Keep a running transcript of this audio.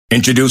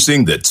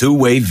Introducing the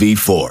Two-Way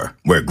V4,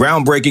 where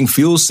groundbreaking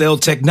fuel cell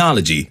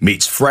technology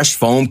meets fresh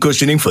foam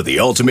cushioning for the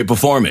ultimate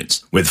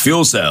performance. With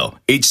Fuel Cell,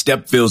 each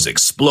step feels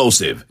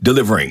explosive,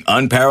 delivering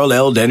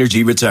unparalleled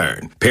energy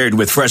return. Paired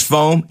with fresh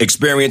foam,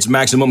 experience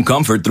maximum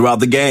comfort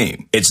throughout the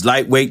game. Its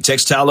lightweight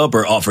textile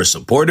upper offers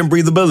support and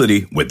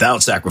breathability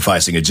without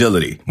sacrificing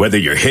agility. Whether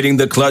you're hitting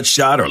the clutch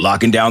shot or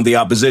locking down the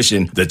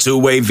opposition, the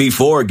Two-Way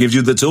V4 gives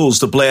you the tools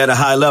to play at a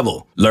high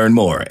level. Learn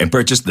more and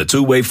purchase the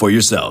Two-Way for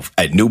yourself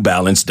at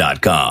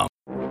newbalance.com.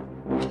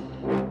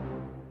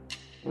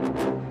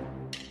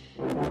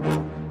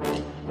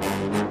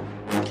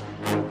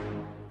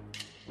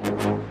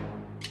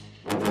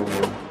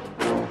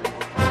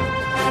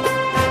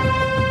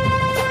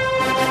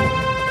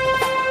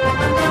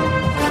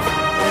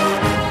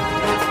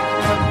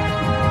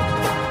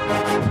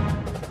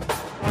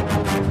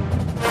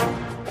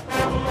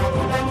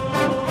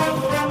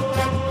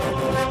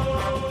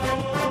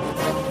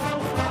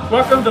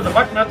 Welcome to the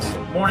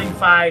Bucknuts Morning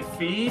 5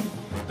 feed.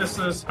 This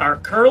is our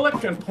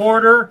Kurlick and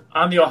Porter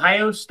on the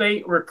Ohio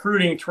State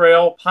Recruiting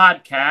Trail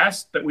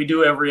podcast that we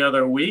do every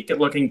other week and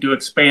looking to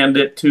expand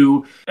it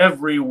to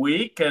every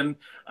week. And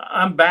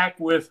I'm back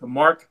with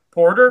Mark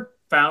Porter,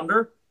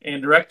 founder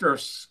and director of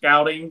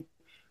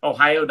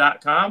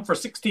ScoutingOhio.com for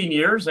 16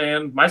 years,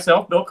 and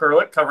myself, Bill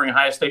Kurlick, covering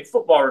Ohio State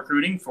football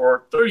recruiting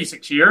for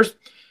 36 years.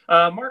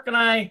 Mark and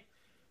I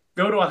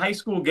go to a high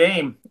school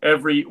game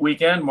every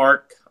weekend.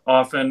 Mark,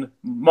 often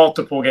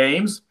multiple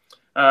games.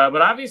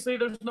 But obviously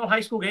there's no high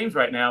school games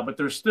right now, but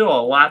there's still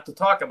a lot to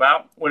talk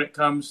about when it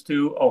comes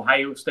to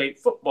Ohio State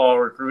football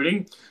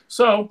recruiting.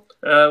 So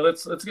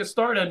let's get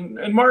started.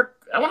 And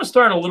Mark, I want to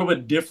start a little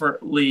bit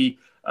differently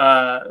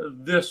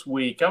this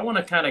week. I want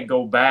to kind of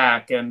go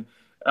back, and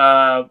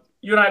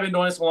you and I have been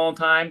doing this a long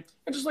time,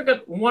 and just look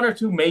at one or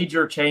two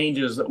major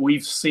changes that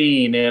we've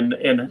seen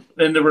in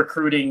the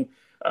recruiting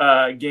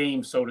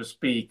game, so to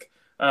speak.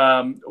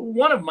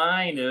 One of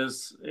mine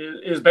is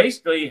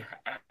basically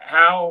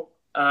how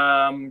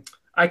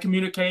I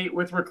communicate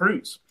with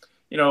recruits.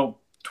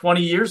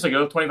 25 years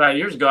ago,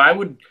 I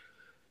would,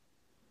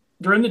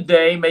 during the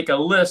day, make a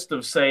list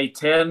of, say,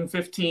 10,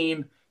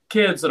 15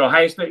 kids that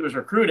Ohio State was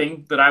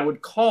recruiting that I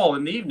would call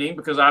in the evening,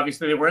 because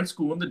obviously they were in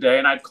school in the day,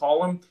 and I'd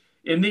call them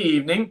in the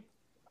evening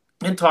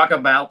and talk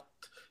about,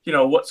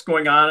 what's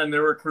going on in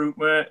their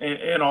recruitment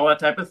and all that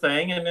type of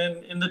thing. And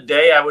then in the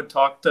day, I would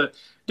talk to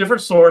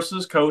different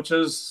sources,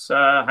 coaches,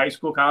 high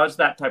school, college,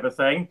 that type of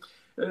thing.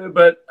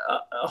 But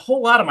a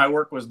whole lot of my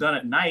work was done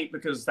at night,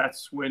 because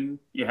that's when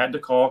you had to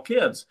call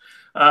kids.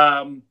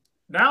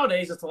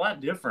 Nowadays, it's a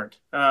lot different.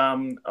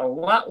 A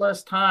lot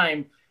less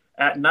time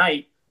at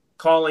night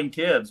calling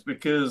kids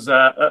because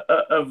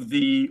of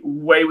the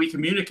way we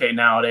communicate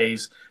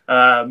nowadays,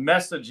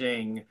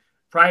 messaging,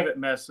 private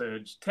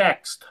message,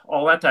 text,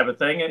 all that type of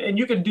thing. And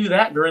you can do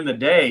that during the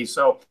day.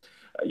 So,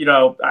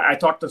 I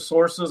talk to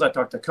sources, I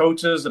talk to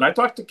coaches, and I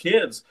talk to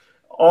kids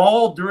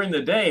all during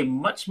the day,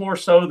 much more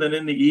so than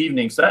in the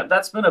evening. So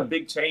that's been a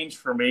big change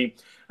for me.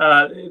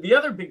 The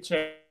other big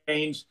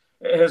change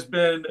has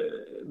been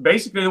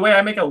basically the way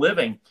I make a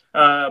living.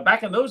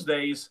 Back in those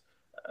days,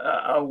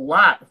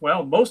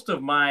 most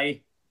of my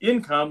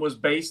income was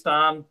based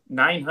on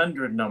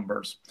 900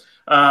 numbers.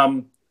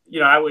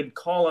 I would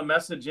call a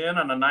message in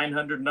on a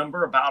 900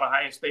 number about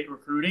Ohio State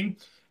recruiting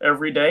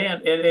every day,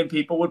 and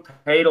people would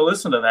pay to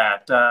listen to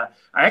that. I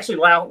actually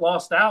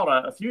lost out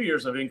a few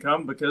years of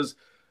income because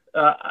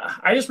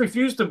I just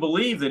refused to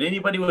believe that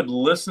anybody would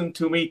listen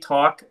to me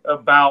talk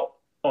about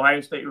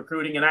Ohio State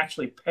recruiting and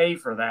actually pay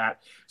for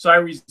that. So I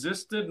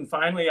resisted, and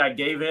finally I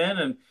gave in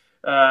and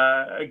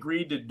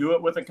agreed to do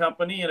it with a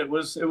company, and it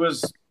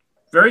was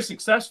very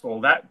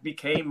successful. That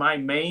became my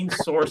main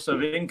source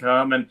of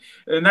income, and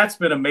that's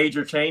been a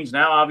major change.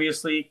 Now,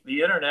 obviously,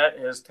 the internet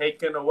has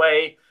taken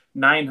away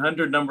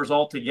 900 numbers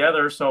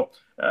altogether, so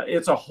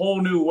it's a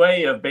whole new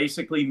way of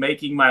basically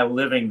making my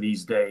living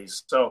these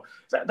days. So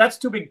that's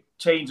two big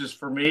changes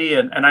for me,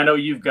 and I know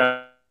you've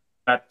got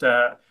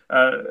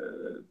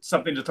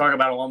something to talk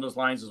about along those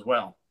lines as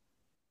well.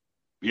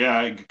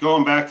 Yeah,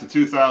 going back to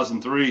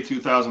 2003,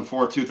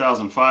 2004,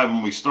 2005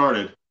 when we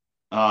started,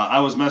 I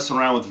was messing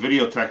around with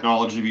video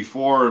technology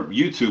before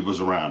YouTube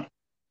was around.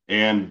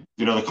 And,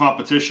 the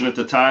competition at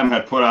the time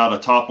had put out a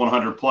top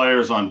 100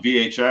 players on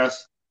VHS.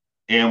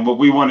 And what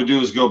we want to do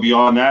is go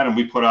beyond that. And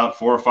we put out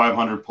 400 or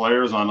 500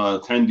 players on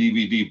a 10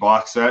 DVD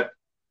box set.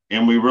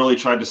 And we really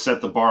tried to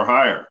set the bar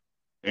higher.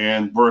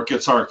 And where it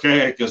gets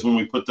archaic is when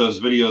we put those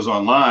videos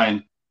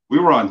online, we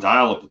were on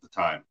dial-up at the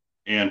time.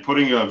 And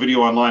putting a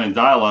video online in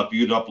dial-up,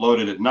 you'd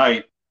upload it at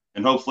night.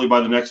 And hopefully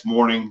by the next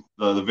morning,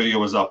 the video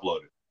was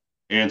uploaded.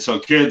 And so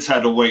kids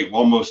had to wait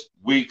almost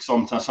weeks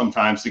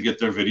sometimes to get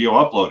their video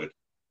uploaded.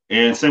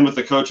 And same with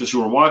the coaches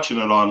who were watching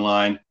it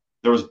online.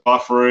 There was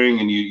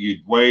buffering, and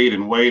you'd wait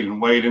and wait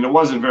and wait, and it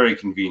wasn't very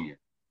convenient.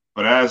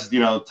 But as,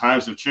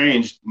 times have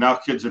changed, now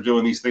kids are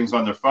doing these things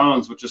on their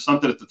phones, which is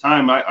something at the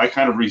time I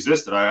kind of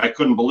resisted. I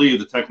couldn't believe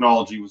the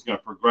technology was going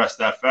to progress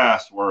that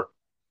fast, where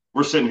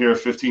we're sitting here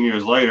 15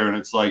 years later, and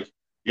it's like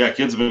yeah,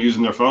 kids have been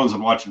using their phones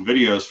and watching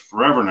videos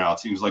forever now. It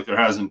seems like there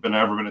hasn't been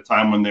ever been a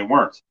time when they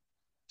weren't.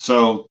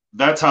 So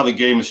that's how the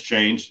game has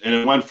changed. And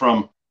it went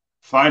from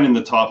finding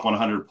the top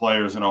 100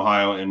 players in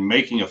Ohio and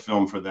making a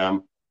film for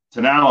them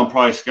to now I'm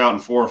probably scouting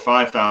 4,000 or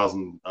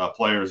 5,000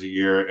 players a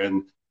year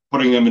and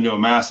putting them into a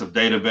massive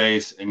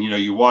database. And,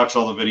 you watch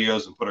all the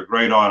videos and put a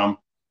grade on them,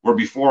 where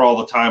before all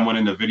the time went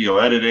into video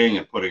editing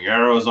and putting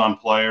arrows on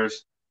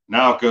players.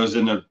 Now it goes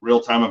into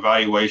real-time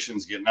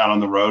evaluations, getting out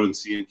on the road and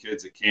seeing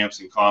kids at camps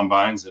and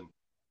combines and,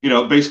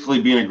 basically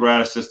being a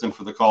grad assistant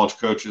for the college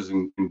coaches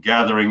and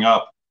gathering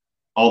up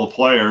all the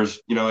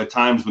players, at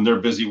times when they're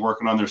busy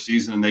working on their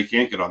season and they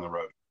can't get on the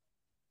road.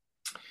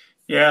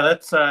 Yeah,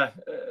 that's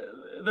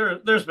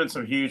there's been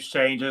some huge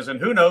changes, and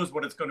who knows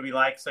what it's going to be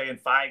like, say, in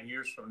 5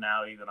 years from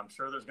now. Even I'm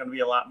sure there's going to be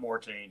a lot more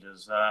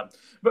changes.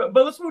 But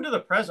let's move to the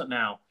present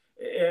now,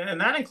 and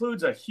that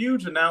includes a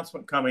huge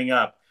announcement coming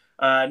up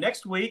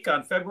next week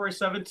on February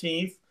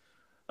 17th.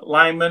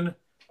 Lineman,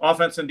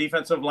 offense and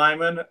defensive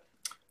lineman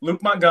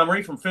Luke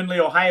Montgomery from Findlay,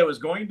 Ohio, is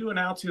going to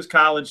announce his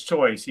college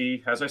choice.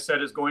 He, as I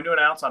said, is going to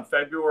announce on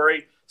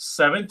February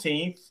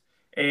 17th.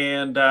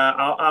 And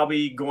I'll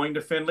be going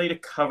to Findlay to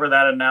cover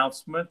that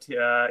announcement.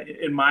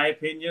 In my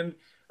opinion,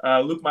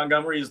 Luke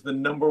Montgomery is the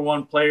number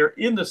one player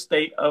in the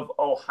state of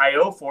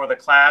Ohio for the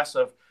class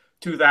of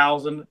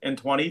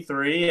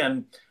 2023.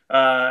 And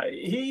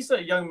he's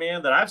a young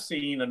man that I've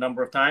seen a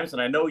number of times,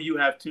 and I know you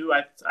have too.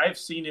 I've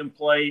seen him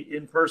play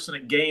in person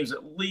at games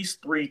at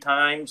least 3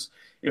 times,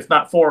 if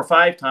not 4 or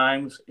 5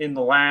 times in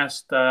the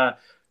last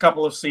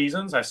couple of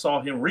seasons. I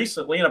saw him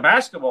recently in a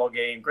basketball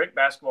game, great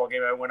basketball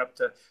game. I went up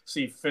to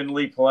see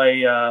Findlay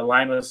play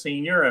Lima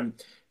Senior, and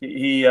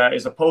he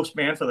is a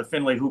postman for the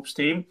Findlay Hoops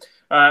team.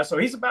 So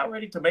he's about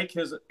ready to make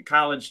his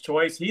college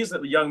choice. He's a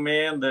young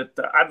man that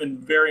I've been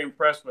very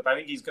impressed with. I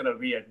think he's going to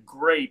be a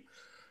great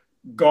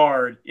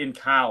guard in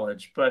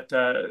college, but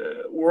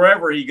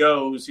wherever he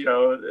goes,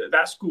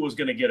 that school is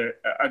going to get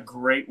a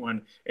great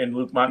one in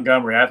Luke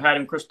Montgomery. I've had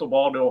him crystal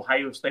ball to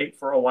Ohio State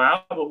for a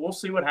while, but we'll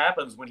see what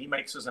happens when he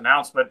makes his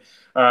announcement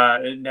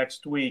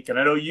next week. And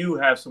I know you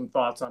have some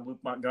thoughts on Luke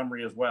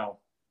Montgomery as well.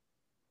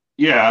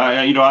 Yeah,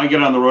 I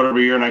get on the road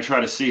every year and I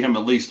try to see him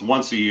at least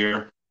once a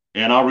year.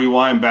 And I'll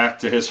rewind back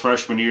to his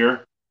freshman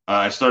year.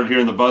 I started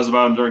hearing the buzz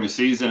about him during the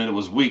season, and it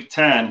was week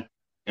 10.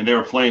 And they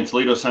were playing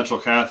Toledo Central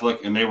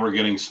Catholic, and they were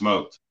getting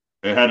smoked.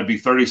 It had to be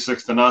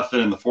 36-0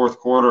 in the fourth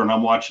quarter, and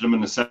I'm watching him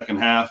in the second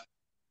half.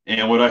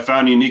 And what I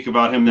found unique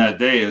about him that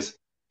day is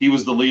he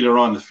was the leader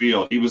on the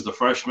field. He was the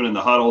freshman in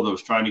the huddle that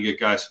was trying to get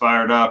guys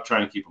fired up,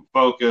 trying to keep them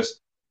focused,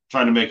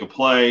 trying to make a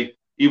play,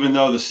 even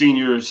though the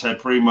seniors had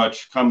pretty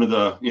much come to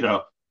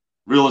the,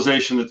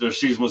 realization that their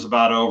season was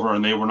about over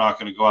and they were not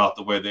going to go out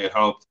the way they had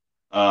hoped.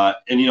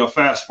 And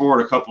fast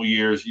forward a couple of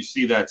years, you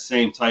see that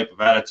same type of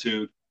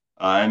attitude.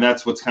 And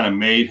that's what's kind of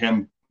made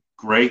him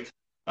great.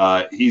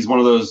 He's one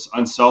of those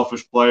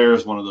unselfish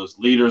players, one of those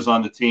leaders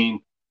on the team.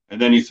 And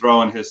then you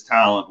throw in his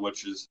talent,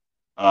 which is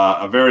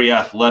a very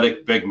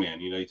athletic big man.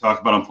 You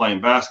talk about him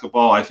playing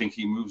basketball. I think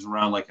he moves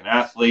around like an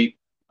athlete.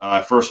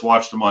 I first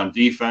watched him on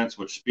defense,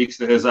 which speaks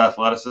to his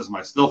athleticism.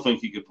 I still think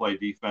he could play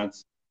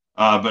defense.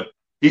 But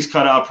he's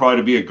cut out probably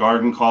to be a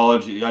guard in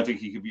college. I think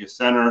he could be a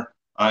center.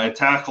 At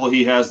tackle,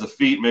 he has the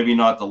feet, maybe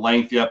not the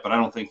length yet, but I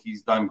don't think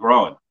he's done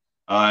growing.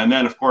 And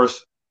then, of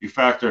course, you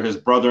factor his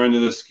brother into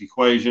this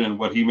equation and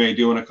what he may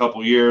do in a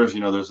couple of years.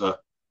 There's a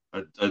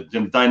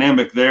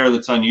dynamic there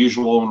that's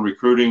unusual in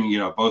recruiting,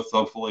 both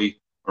hopefully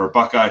are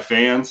Buckeye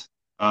fans.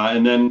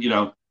 And then,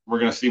 we're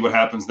going to see what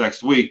happens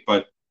next week.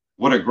 But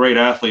what a great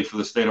athlete for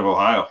the state of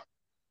Ohio.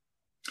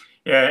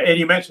 Yeah, and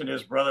you mentioned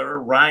his brother,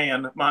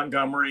 Ryan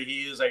Montgomery.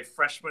 He is a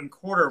freshman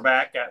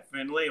quarterback at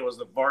Findlay. It was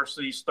the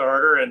varsity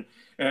starter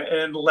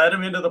and led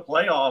him into the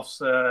playoffs,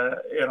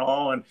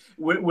 And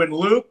when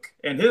Luke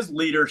and his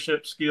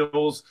leadership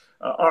skills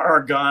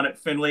are gone at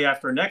Findlay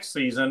after next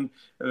season,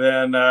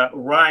 then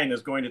Ryan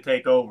is going to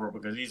take over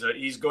because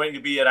he's going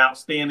to be an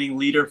outstanding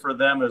leader for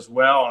them as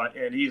well.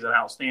 And he's an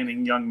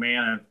outstanding young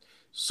man and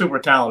super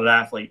talented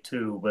athlete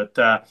too. But,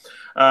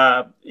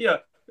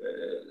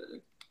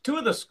 two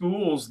of the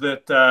schools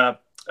that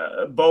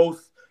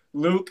both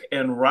Luke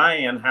and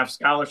Ryan have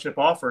scholarship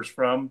offers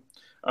from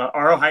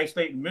are Ohio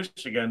State and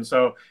Michigan.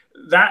 So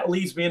that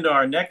leads me into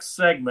our next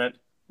segment.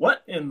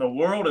 What in the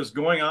world is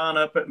going on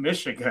up at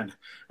Michigan?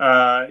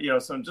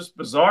 Some just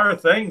bizarre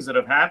things that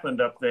have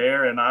happened up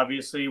there. And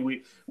obviously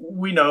we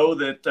know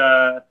that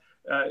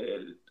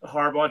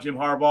Jim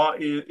Harbaugh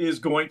is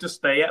going to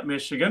stay at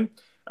Michigan.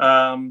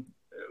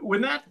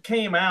 When that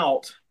came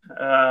out,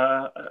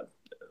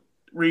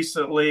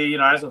 recently,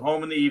 I was at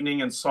home in the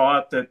evening and saw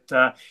it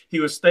that he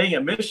was staying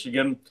at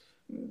Michigan.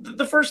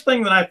 The first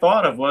thing that I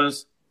thought of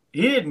was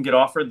he didn't get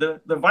offered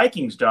the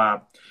Vikings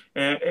job.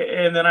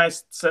 And then I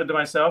said to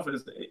myself,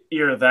 is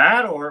either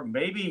that or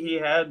maybe he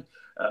had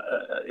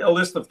a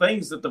list of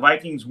things that the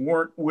Vikings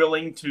weren't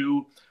willing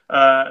to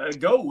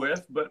go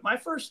with. But my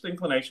first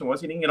inclination was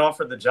he didn't get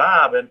offered the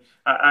job. And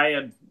I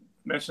had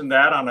mentioned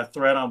that on a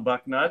thread on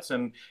Bucknuts,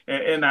 and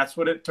that's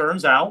what it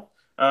turns out.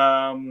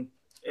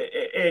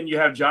 and you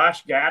have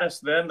Josh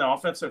Gaddis, then the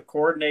offensive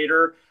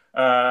coordinator,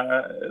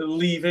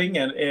 leaving,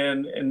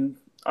 and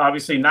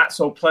obviously not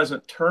so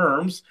pleasant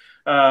terms.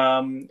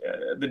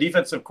 The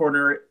defensive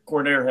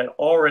coordinator had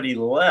already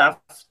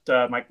left,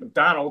 Mike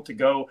Macdonald, to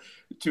go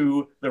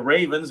to the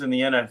Ravens in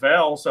the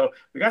NFL. So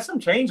we got some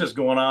changes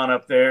going on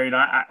up there.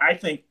 I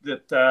think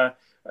that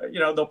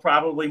they'll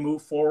probably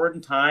move forward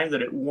in time,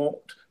 that it won't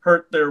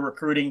hurt their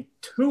recruiting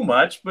too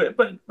much, but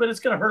it's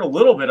going to hurt a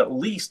little bit, at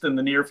least in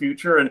the near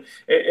future,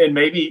 and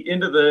maybe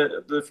into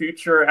the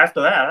future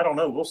after that. I don't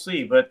know. We'll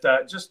see. But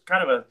just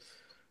kind of a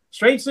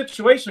strange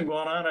situation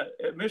going on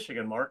at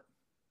Michigan, Mark.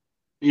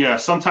 Yeah,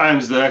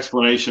 sometimes the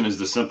explanation is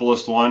the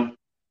simplest one.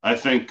 I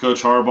think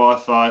Coach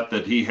Harbaugh thought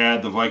that he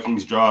had the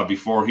Vikings job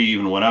before he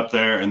even went up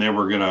there, and they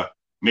were going to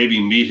maybe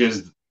meet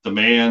his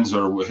demands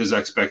or his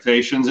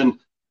expectations. And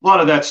a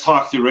lot of that's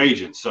talked through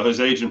agents. So his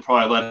agent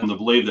probably led him to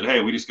believe that,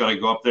 hey, we just got to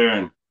go up there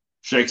and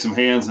shake some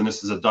hands and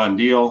this is a done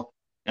deal.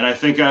 And I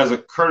think as a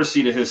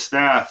courtesy to his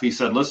staff, he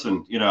said,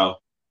 listen,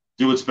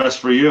 do what's best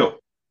for you.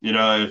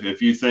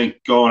 If you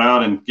think going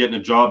out and getting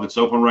a job that's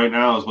open right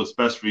now is what's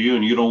best for you,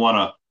 and you don't want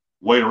to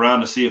wait around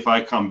to see if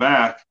I come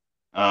back,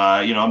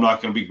 I'm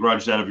not going to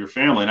begrudge that of your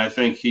family. And I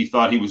think he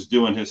thought he was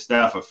doing his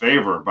staff a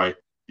favor by,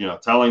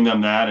 telling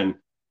them that, and,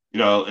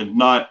 and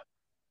not,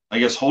 I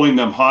guess, holding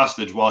them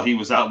hostage while he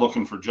was out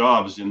looking for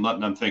jobs and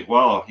letting them think,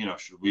 well,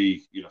 should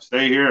we,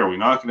 stay here? Are we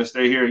not going to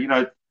stay here?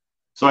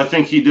 So I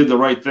think he did the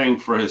right thing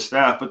for his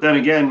staff. But then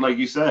again, like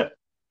you said,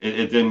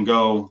 it didn't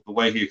go the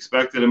way he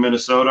expected in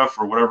Minnesota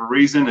for whatever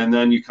reason. And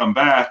then you come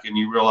back and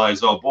you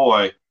realize, oh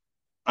boy,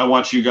 I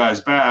want you guys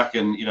back.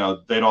 And,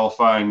 they'd all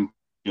find,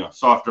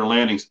 softer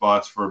landing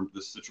spots for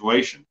the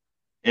situation.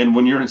 And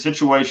when you're in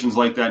situations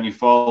like that and you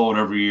follow it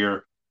every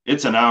year,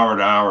 it's an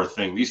hour-to-hour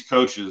thing. These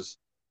coaches,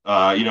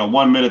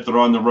 1 minute they're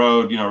on the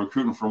road,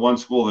 recruiting for one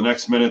school. The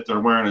next minute they're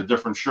wearing a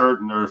different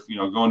shirt and they're,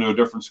 going to a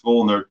different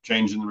school and they're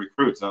changing the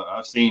recruits.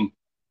 I've seen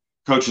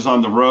coaches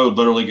on the road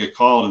literally get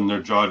called and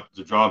their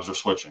jobs are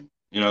switching,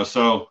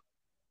 so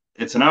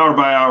it's an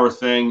hour-by-hour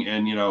thing.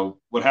 And,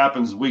 what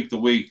happens week to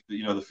week,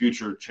 the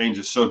future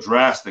changes so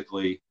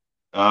drastically.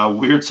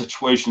 Weird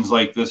situations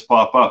like this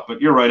pop up.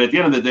 But you're right. At the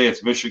end of the day,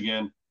 it's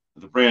Michigan.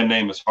 The brand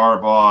name is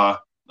Harbaugh.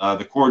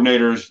 The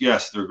coordinators,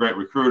 yes, they're great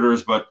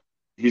recruiters, but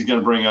he's going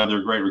to bring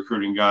other great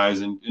recruiting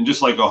guys. And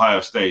just like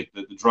Ohio State,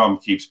 the drum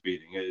keeps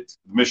beating.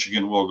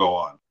 Michigan will go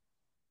on.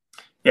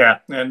 Yeah,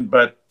 and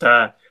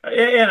I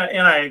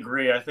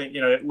agree. I think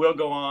it will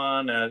go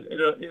on.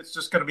 It's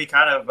just going to be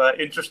kind of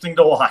interesting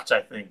to watch, I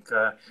think,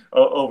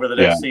 over the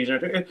next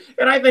season.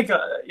 And I think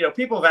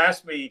people have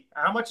asked me,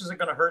 how much is it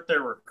going to hurt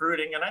their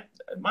recruiting? And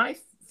my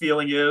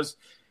feeling is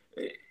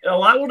a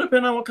lot will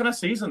depend on what kind of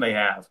season they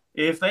have.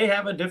 If they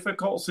have a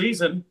difficult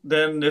season,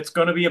 then it's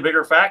going to be a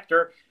bigger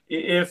factor.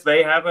 If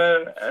they have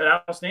an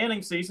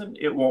outstanding season,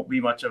 it won't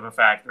be much of a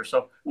factor.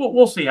 So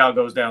we'll see how it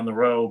goes down the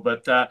road.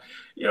 But,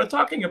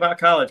 talking about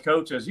college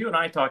coaches, you and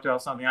I talked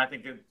about something I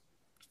think is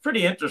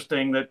pretty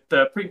interesting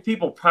that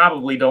people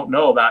probably don't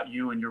know about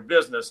you and your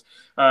business.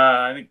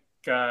 I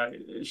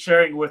think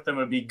sharing with them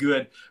would be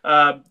good.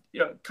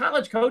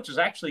 College coaches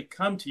actually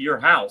come to your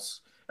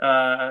house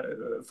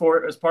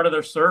as part of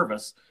their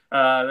service.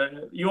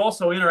 You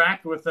also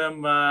interact with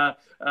them in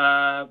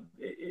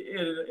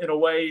a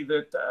way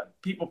that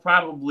people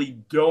probably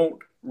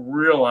don't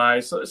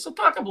realize. So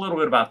talk a little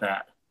bit about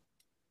that.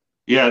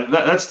 Yeah,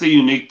 that's the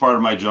unique part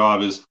of my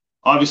job is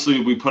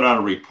obviously we put out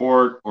a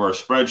report or a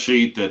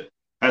spreadsheet that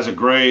has a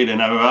grade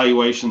and have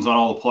evaluations on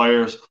all the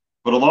players.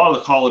 But a lot of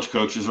the college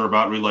coaches are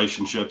about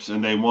relationships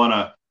and they want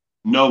to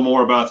know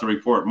more about the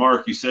report.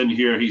 Mark, you said in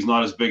here he's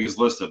not as big as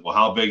listed. Well,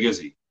 how big is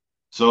he?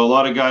 So a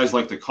lot of guys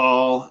like to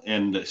call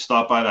and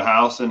stop by the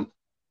house, and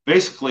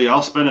basically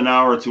I'll spend an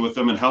hour or two with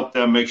them and help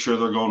them make sure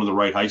they're going to the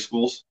right high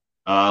schools.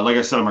 Like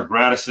I said, I'm a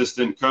grad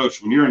assistant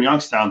coach. When you're in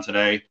Youngstown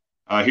today,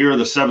 here are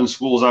the 7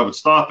 schools I would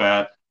stop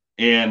at,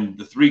 and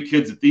the 3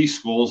 kids at these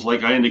schools,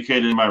 like I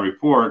indicated in my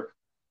report,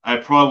 I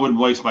probably wouldn't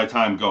waste my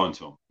time going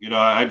to them.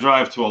 I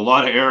drive to a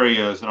lot of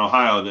areas in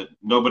Ohio that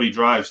nobody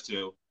drives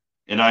to,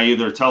 and I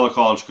either tell a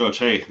college coach,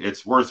 hey,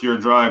 it's worth your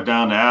drive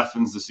down to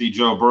Athens to see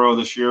Joe Burrow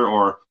this year,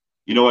 or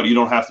you know what, you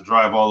don't have to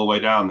drive all the way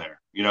down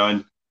there,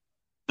 and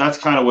that's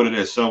kind of what it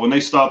is. So when they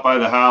stop by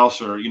the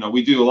house or,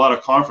 we do a lot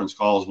of conference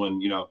calls when,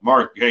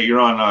 Mark, hey, you're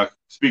on a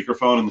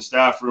speakerphone in the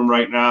staff room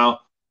right now.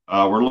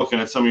 We're looking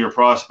at some of your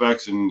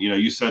prospects and,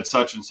 you said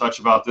such and such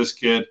about this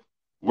kid.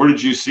 Where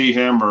did you see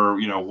him? Or,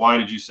 why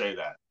did you say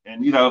that?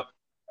 And,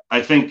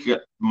 I think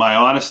my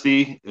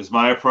honesty is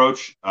my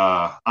approach.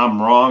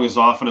 I'm wrong as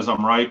often as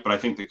I'm right, but I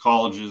think the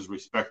colleges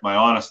respect my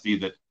honesty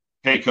that,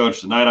 hey,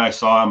 coach, the night I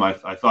saw him,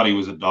 I thought he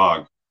was a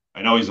dog.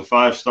 I know he's a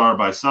 5-star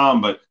by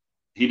some, but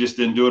he just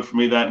didn't do it for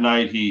me that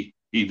night. He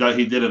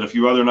did it a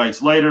few other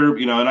nights later,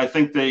 and I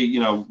think they,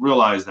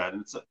 realize that.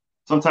 And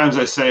sometimes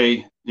I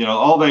say,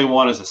 all they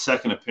want is a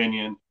second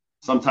opinion.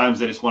 Sometimes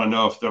they just want to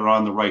know if they're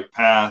on the right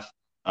path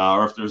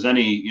or if there's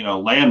any,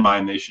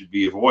 landmine they should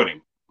be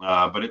avoiding.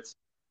 But it's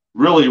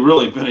really,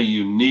 really been a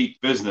unique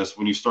business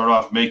when you start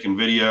off making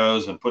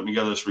videos and putting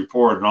together this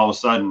report, and all of a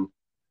sudden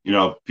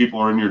people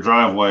are in your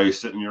driveway,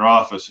 sitting in your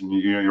office, and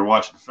you're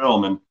watching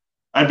film. And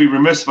I'd be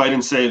remiss if I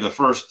didn't say the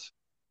first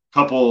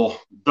couple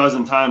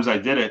dozen times I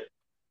did it,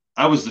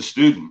 I was the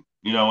student.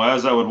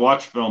 As I would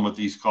watch film with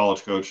these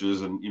college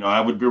coaches, and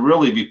I would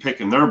really be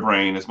picking their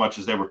brain as much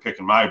as they were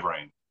picking my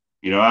brain.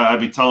 I'd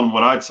be telling them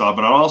what I saw,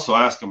 but I'd also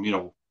ask them,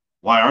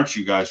 why aren't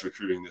you guys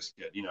recruiting this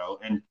kid?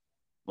 And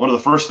one of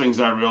the first things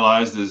I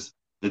realized is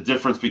the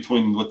difference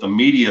between what the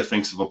media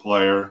thinks of a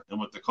player and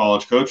what the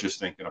college coaches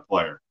think in a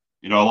player.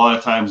 A lot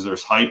of times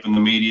there's hype in the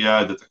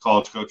media that the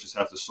college coaches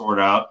have to sort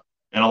out.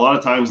 And a lot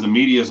of times the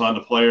media is on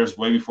the players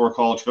way before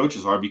college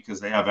coaches are because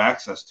they have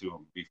access to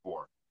them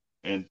before.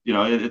 And,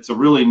 it's a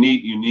really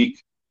neat,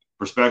 unique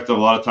perspective. A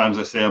lot of times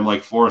I say I'm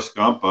like Forrest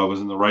Gump. I was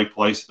in the right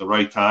place at the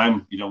right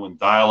time, when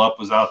dial-up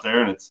was out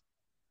there. And it's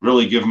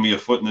really given me a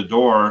foot in the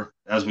door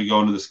as we go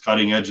into this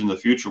cutting edge in the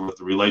future with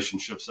the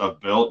relationships I've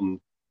built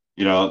and,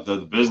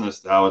 the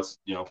business, how it's,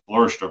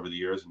 flourished over the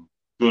years,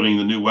 including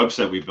the new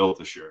website we built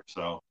this year.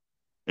 So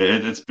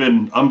it's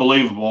been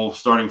unbelievable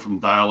starting from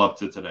dial-up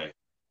to today.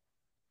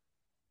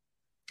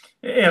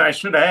 And I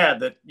should add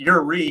that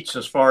your reach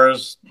as far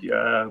as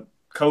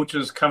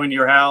coaches coming to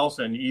your house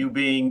and you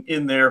being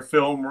in their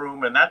film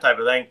room and that type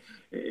of thing,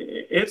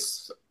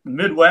 it's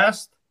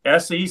Midwest,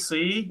 SEC,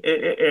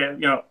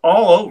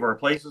 all over,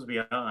 places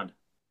beyond.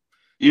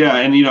 Yeah,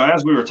 and,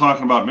 as we were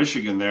talking about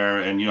Michigan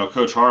there and,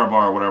 Coach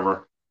Harbaugh or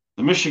whatever,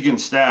 the Michigan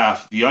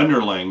staff, the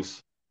underlings,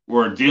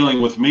 were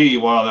dealing with me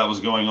while that was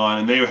going on,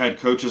 and they had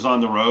coaches on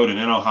the road and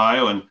in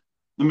Ohio, and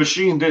the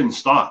machine didn't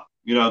stop.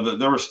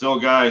 There were still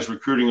guys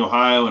recruiting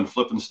Ohio and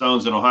flipping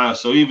stones in Ohio.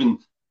 So even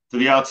to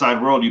the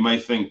outside world, you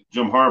might think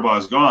Jim Harbaugh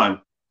is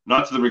gone.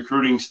 Not to the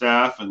recruiting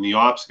staff and the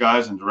ops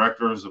guys and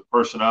directors of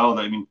personnel.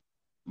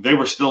 They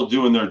were still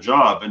doing their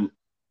job. And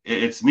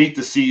it's neat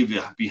to see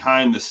the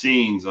behind the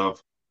scenes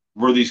of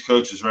where these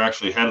coaches are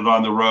actually headed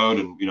on the road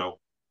and,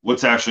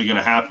 what's actually going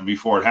to happen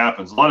before it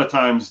happens. A lot of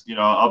times,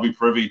 I'll be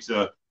privy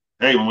to,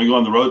 hey, when we go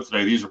on the road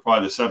today, these are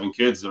probably the 7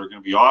 kids that are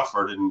going to be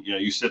offered. And,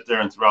 you sit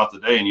there and throughout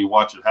the day and you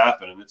watch it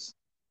happen. And it's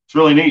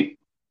really neat.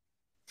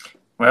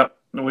 Well,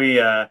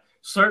 we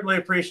certainly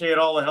appreciate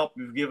all the help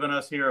you've given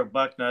us here at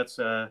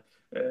Bucknuts.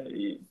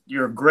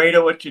 You're great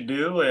at what you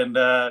do. And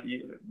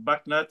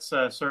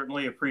Bucknuts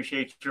certainly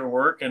appreciates your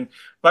work. And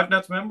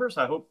Bucknuts members,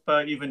 I hope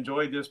you've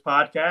enjoyed this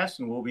podcast,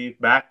 and we'll be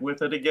back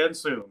with it again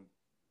soon.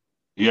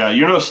 Yeah,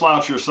 you're no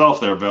slouch yourself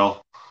there,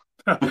 Bill.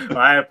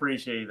 I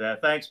appreciate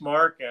that. Thanks,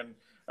 Mark. And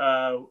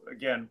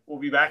again, we'll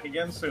be back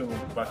again soon,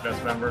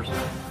 Bucknuts members.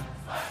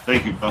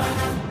 Thank you, Bill.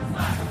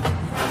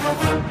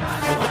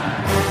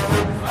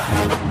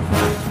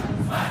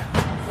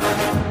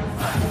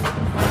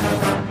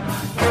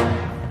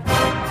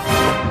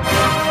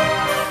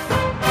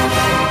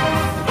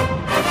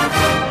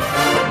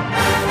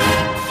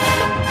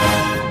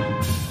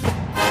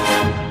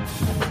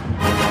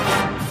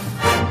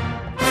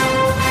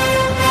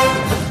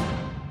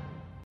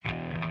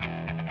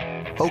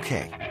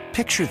 Okay,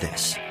 picture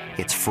this.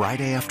 It's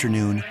Friday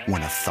afternoon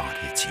when a thought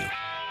hits you.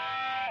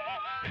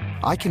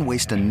 I can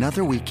waste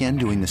another weekend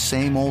doing the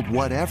same old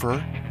whatever,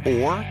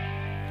 or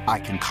I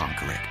can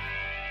conquer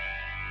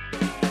it.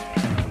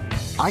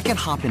 I can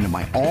hop into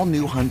my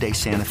all-new Hyundai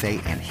Santa Fe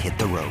and hit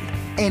the road.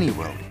 Any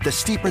road. The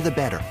steeper, the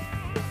better.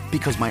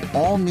 Because my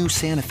all-new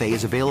Santa Fe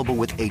is available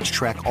with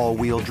H-Track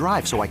all-wheel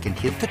drive, so I can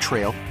hit the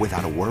trail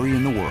without a worry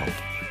in the world.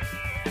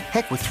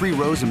 Heck, with 3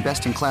 rows and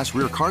best-in-class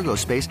rear cargo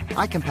space,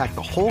 I can pack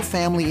the whole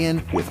family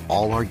in with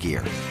all our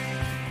gear.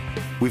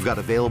 We've got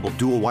available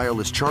dual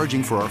wireless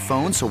charging for our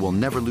phones, so we'll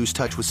never lose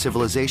touch with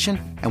civilization,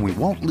 and we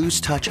won't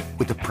lose touch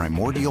with the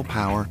primordial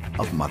power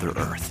of Mother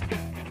Earth.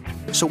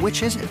 So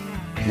which is it?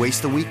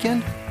 Waste the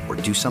weekend or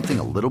do something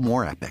a little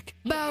more epic?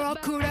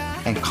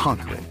 And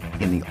conquer it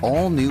in the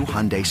all-new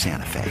Hyundai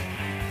Santa Fe.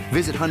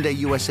 Visit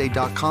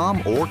HyundaiUSA.com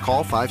or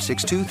call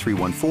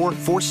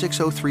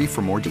 562-314-4603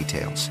 for more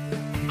details.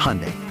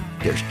 Hyundai,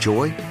 there's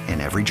joy in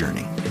every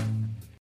journey.